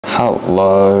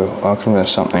Hello, welcome to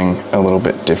something a little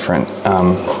bit different.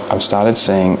 I've started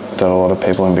seeing that a lot of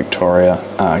people in Victoria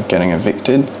are getting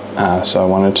evicted, so I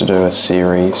wanted to do a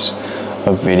series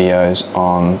of videos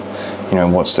on,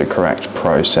 what's the correct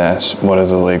process, what are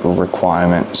the legal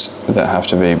requirements that have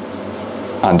to be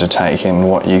undertaken,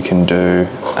 what you can do,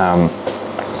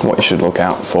 what you should look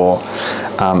out for,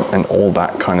 and all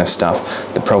that kind of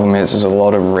stuff. The problem is there's a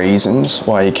lot of reasons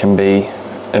why you can be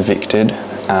evicted.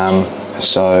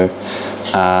 So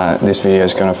this video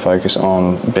is going to focus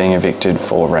on being evicted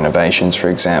for renovations,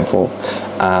 for example,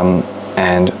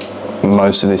 and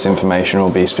most of this information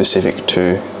will be specific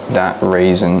to that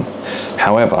reason.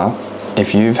 However,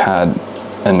 if you've had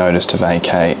a notice to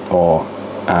vacate or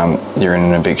you're in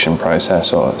an eviction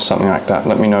process or something like that,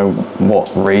 let me know what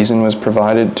reason was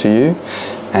provided to you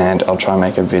and I'll try and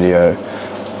make a video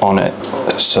on it.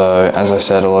 So as I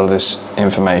said, a lot of this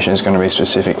information is going to be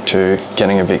specific to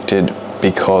getting evicted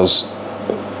because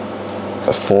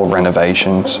for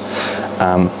renovations.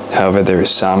 However, there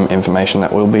is some information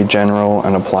that will be general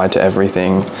and apply to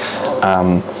everything.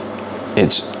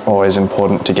 It's always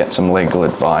important to get some legal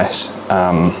advice,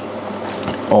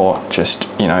 or just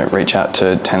reach out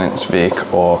to Tenants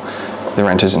Vic or the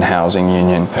Renters and Housing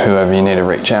Union, whoever you need to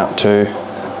reach out to.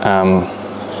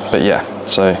 But yeah,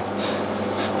 so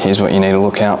here's what you need to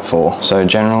look out for. So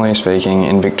generally speaking,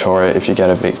 in Victoria, if you get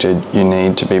evicted, you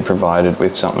need to be provided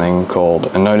with something called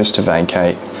a notice to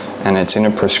vacate, and it's in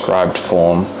a prescribed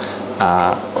form,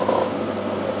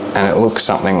 and it looks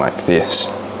something like this.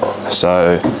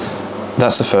 So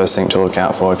that's the first thing to look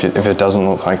out for. If it doesn't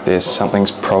look like this,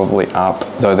 something's probably up,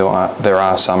 though there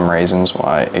are some reasons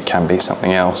why it can be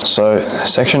something else. So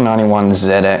Section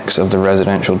 91ZX of the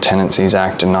Residential Tenancies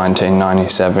Act in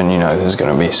 1997, this is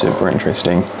going to be super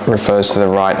interesting, refers to the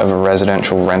right of a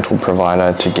residential rental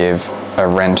provider to give a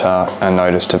renter a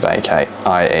notice to vacate,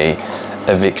 i.e.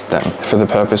 evict them, for the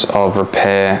purpose of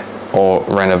repair or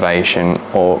renovation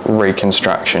or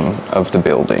reconstruction of the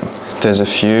building. There's a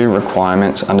few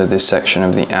requirements under this section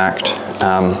of the Act.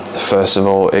 First of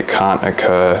all, it can't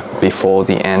occur before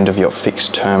the end of your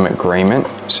fixed term agreement,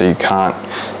 so you can't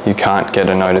get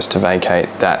a notice to vacate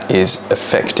that is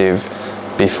effective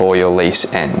before your lease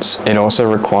ends. It also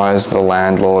requires the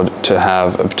landlord to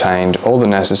have obtained all the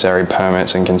necessary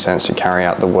permits and consents to carry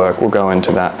out the work. We'll go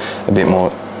into that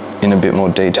in a bit more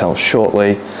detail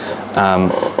shortly.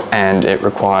 And it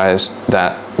requires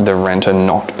that the renter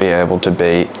not be able to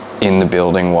be in the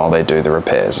building while they do the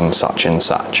repairs and such and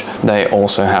such. They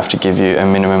also have to give you a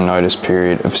minimum notice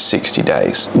period of 60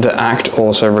 days. The Act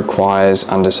also requires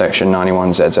under Section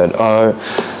 91ZZO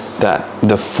that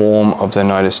the form of the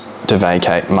notice to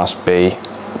vacate must be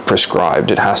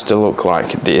prescribed. It has to look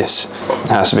like this. It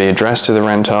has to be addressed to the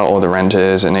renter or the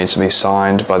renters. It needs to be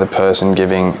signed by the person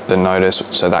giving the notice,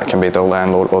 so that can be the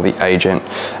landlord or the agent,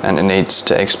 and it needs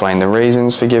to explain the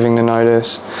reasons for giving the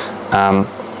notice.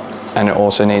 And it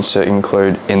also needs to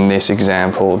include, in this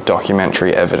example,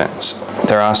 documentary evidence.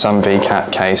 There are some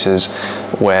vacate cases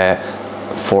where,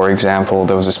 for example,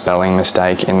 there was a spelling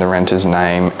mistake in the renter's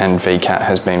name and vacate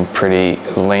has been pretty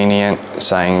lenient,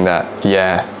 saying that,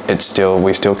 yeah,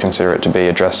 we still consider it to be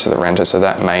addressed to the renter, so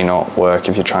that may not work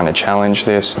if you're trying to challenge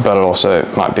this, but it also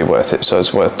might be worth it, so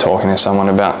it's worth talking to someone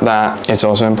about that. It's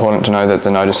also important to know that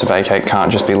the notice to vacate can't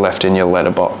just be left in your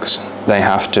letterbox. They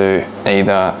have to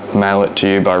either mail it to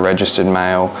you by registered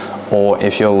mail, or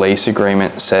if your lease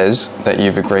agreement says that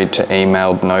you've agreed to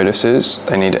emailed notices,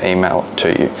 they need to email it to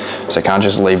you. So you can't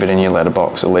just leave it in your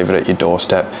letterbox or leave it at your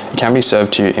doorstep. It can be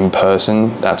served to you in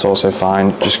person, that's also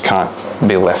fine, just can't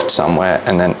be left somewhere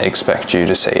and then expect you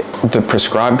to see it. The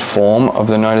prescribed form of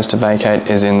the notice to vacate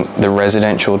is in the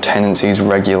Residential Tenancies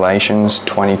Regulations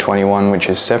 2021, which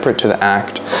is separate to the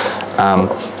Act.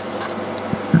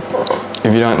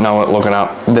 If you don't know it, look it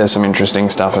up. There's some interesting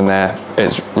stuff in there.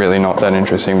 It's really not that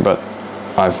interesting, but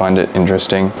I find it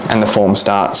interesting. And the form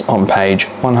starts on page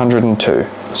 102.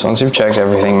 So once you've checked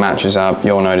everything matches up,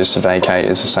 your notice to vacate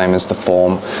is the same as the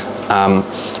form.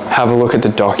 Have a look at the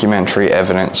documentary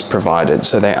evidence provided.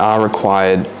 So they are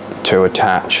required to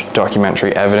attach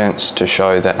documentary evidence to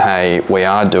show that, hey, we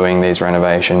are doing these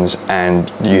renovations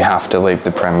and you have to leave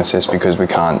the premises because we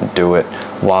can't do it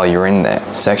while you're in there.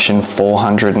 Section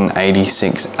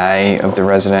 486A of the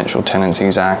Residential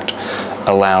Tenancies Act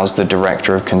allows the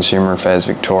Director of Consumer Affairs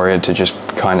Victoria to just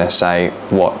kind of say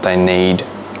what they need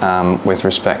with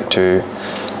respect to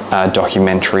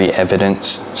documentary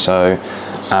evidence. So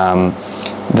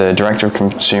the Director of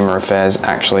Consumer Affairs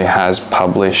actually has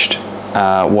published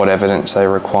what evidence they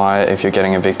require if you're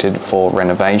getting evicted for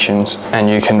renovations, and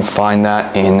you can find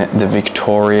that in the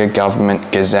Victoria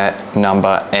Government Gazette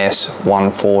number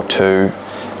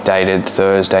S142, dated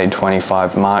Thursday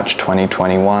 25 March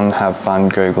 2021. Have fun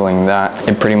Googling that.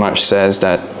 It pretty much says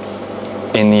that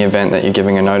in the event that you're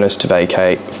giving a notice to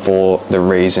vacate for the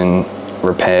reason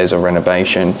repairs or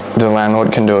renovation, the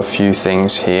landlord can do a few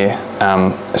things here.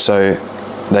 So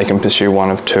they can pursue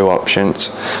one of two options.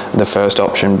 The first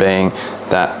option being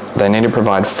that they need to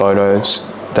provide photos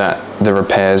that the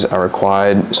repairs are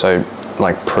required, so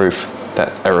like proof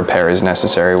that a repair is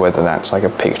necessary, whether that's like a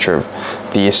picture of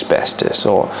the asbestos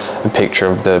or a picture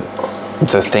of the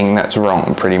thing that's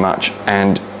wrong, pretty much.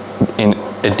 And in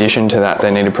addition to that, they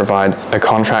need to provide a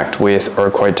contract with or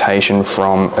a quotation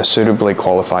from a suitably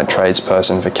qualified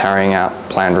tradesperson for carrying out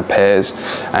planned repairs,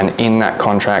 and in that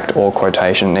contract or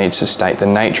quotation needs to state the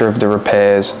nature of the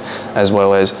repairs as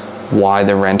well as why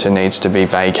the renter needs to be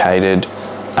vacated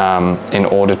in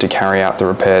order to carry out the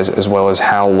repairs, as well as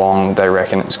how long they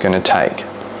reckon it's going to take.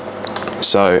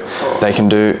 So they can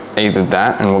do either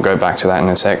that, and we'll go back to that in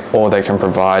a sec, or they can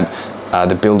provide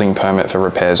the building permit for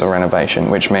repairs or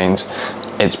renovation, which means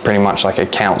it's pretty much like a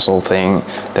council thing.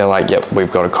 They're like, yep,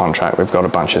 we've got a contract, we've got a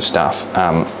bunch of stuff,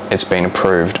 it's been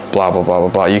approved, blah, blah, blah, blah,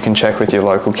 blah. You can check with your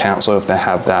local council if they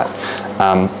have that.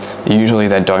 Usually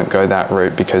they don't go that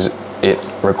route because it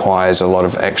requires a lot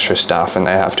of extra stuff and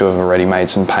they have to have already made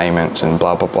some payments and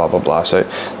blah, blah, blah, blah, blah. So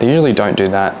they usually don't do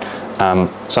that.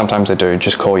 Sometimes they do.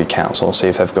 Just call your council, see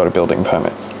if they've got a building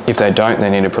permit. If they don't, they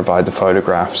need to provide the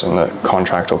photographs and the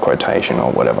contract or quotation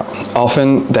or whatever.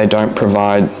 Often they don't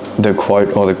provide the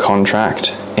quote or the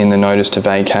contract in the notice to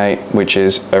vacate, which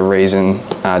is a reason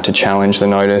to challenge the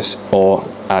notice or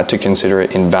to consider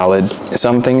it invalid.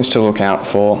 Some things to look out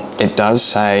for. It does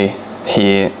say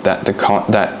here that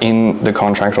that in the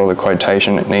contract or the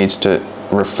quotation it needs to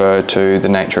refer to the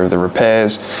nature of the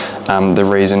repairs, the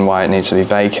reason why it needs to be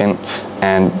vacant,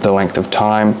 and the length of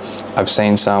time. I've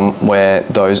seen some where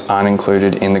those aren't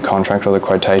included in the contract or the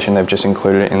quotation, they've just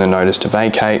included it in the notice to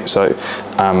vacate. So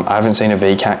I haven't seen a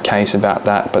vacate case about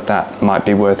that, but that might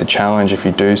be worth a challenge if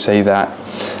you do see that.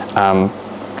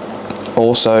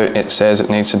 Also, it says it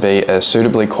needs to be a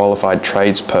suitably qualified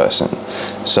tradesperson.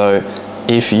 So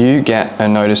if you get a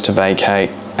notice to vacate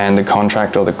and the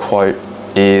contract or the quote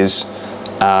is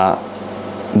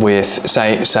with,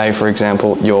 say for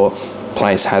example, your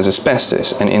place has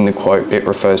asbestos, and in the quote it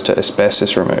refers to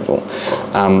asbestos removal.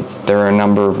 There are a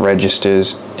number of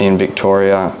registers in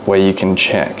Victoria where you can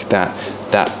check that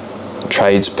that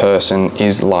tradesperson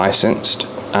is licensed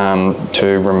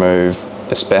to remove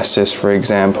asbestos, for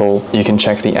example. You can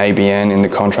check the ABN in the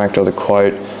contract or the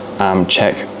quote,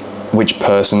 check which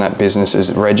person that business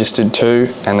is registered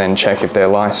to, and then check if they're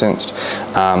licensed.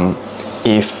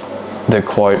 If the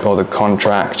quote or the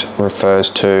contract refers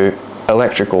to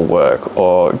electrical work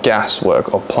or gas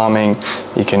work or plumbing,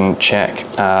 you can check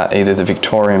either the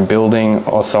Victorian Building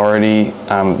Authority,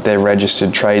 their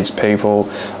registered tradespeople,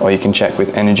 or you can check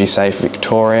with Energy Safe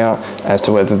Victoria as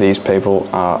to whether these people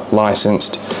are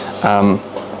licensed.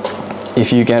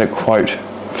 If you get a quote,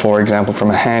 for example,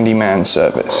 from a handyman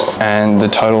service, and the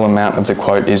total amount of the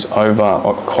quote is over,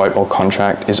 or quote or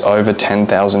contract is over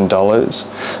 $10,000,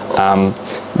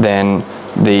 then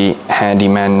the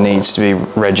handyman needs to be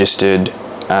registered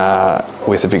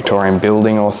with the Victorian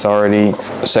Building Authority.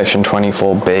 Section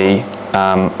 24B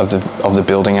of the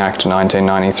Building Act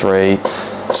 1993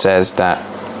 says that,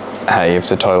 hey, if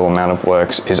the total amount of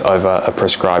works is over a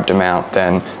prescribed amount,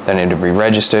 then they need to be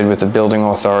registered with the Building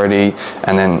Authority.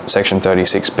 And then Section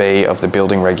 36B of the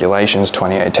Building Regulations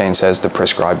 2018 says the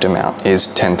prescribed amount is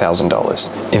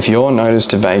 $10,000. If your notice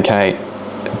to vacate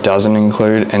doesn't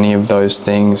include any of those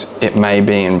things, it may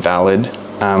be invalid.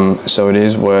 So it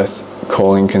is worth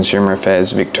calling Consumer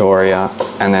Affairs Victoria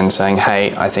and then saying,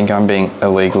 hey, I think I'm being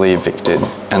illegally evicted,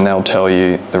 and they'll tell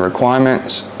you the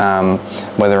requirements,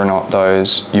 whether or not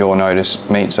your notice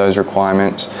meets those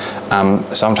requirements.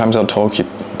 Sometimes they'll tell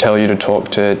you to talk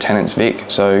to Tenants Vic,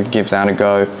 so give that a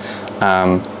go.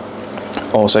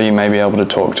 Also, you may be able to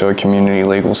talk to a community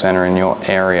legal centre in your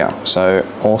area, so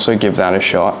also give that a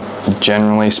shot.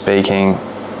 Generally speaking,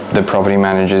 the property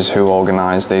managers who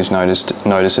organise these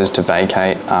notices to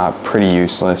vacate are pretty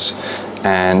useless,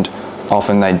 and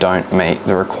often they don't meet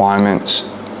the requirements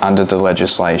under the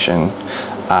legislation.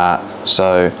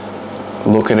 So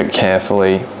look at it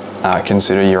carefully,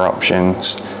 consider your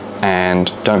options, and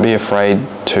don't be afraid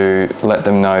to let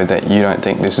them know that you don't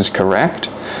think this is correct,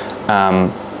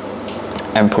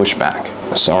 and push back.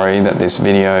 Sorry that this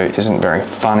video isn't very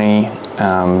funny,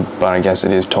 but I guess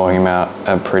it is talking about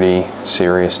a pretty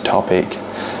serious topic,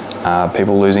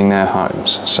 people losing their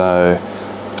homes. So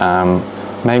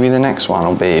maybe the next one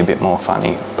will be a bit more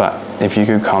funny. But if you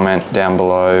could comment down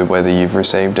below whether you've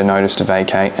received a notice to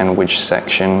vacate and which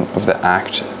section of the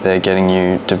Act they're getting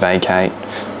you to vacate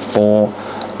for,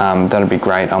 that'd be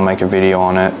great. I'll make a video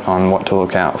on it, on what to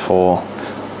look out for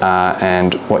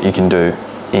and what you can do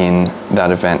in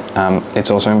that event. It's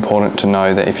also important to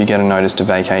know that if you get a notice to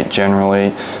vacate,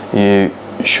 generally you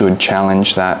should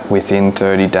challenge that within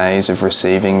 30 days of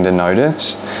receiving the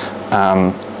notice.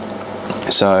 And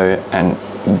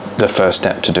the first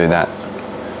step to do that,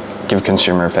 give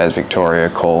Consumer Affairs Victoria a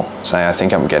call, say I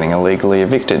think I'm getting illegally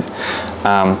evicted.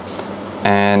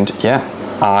 And yeah,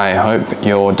 I hope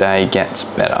your day gets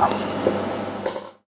better.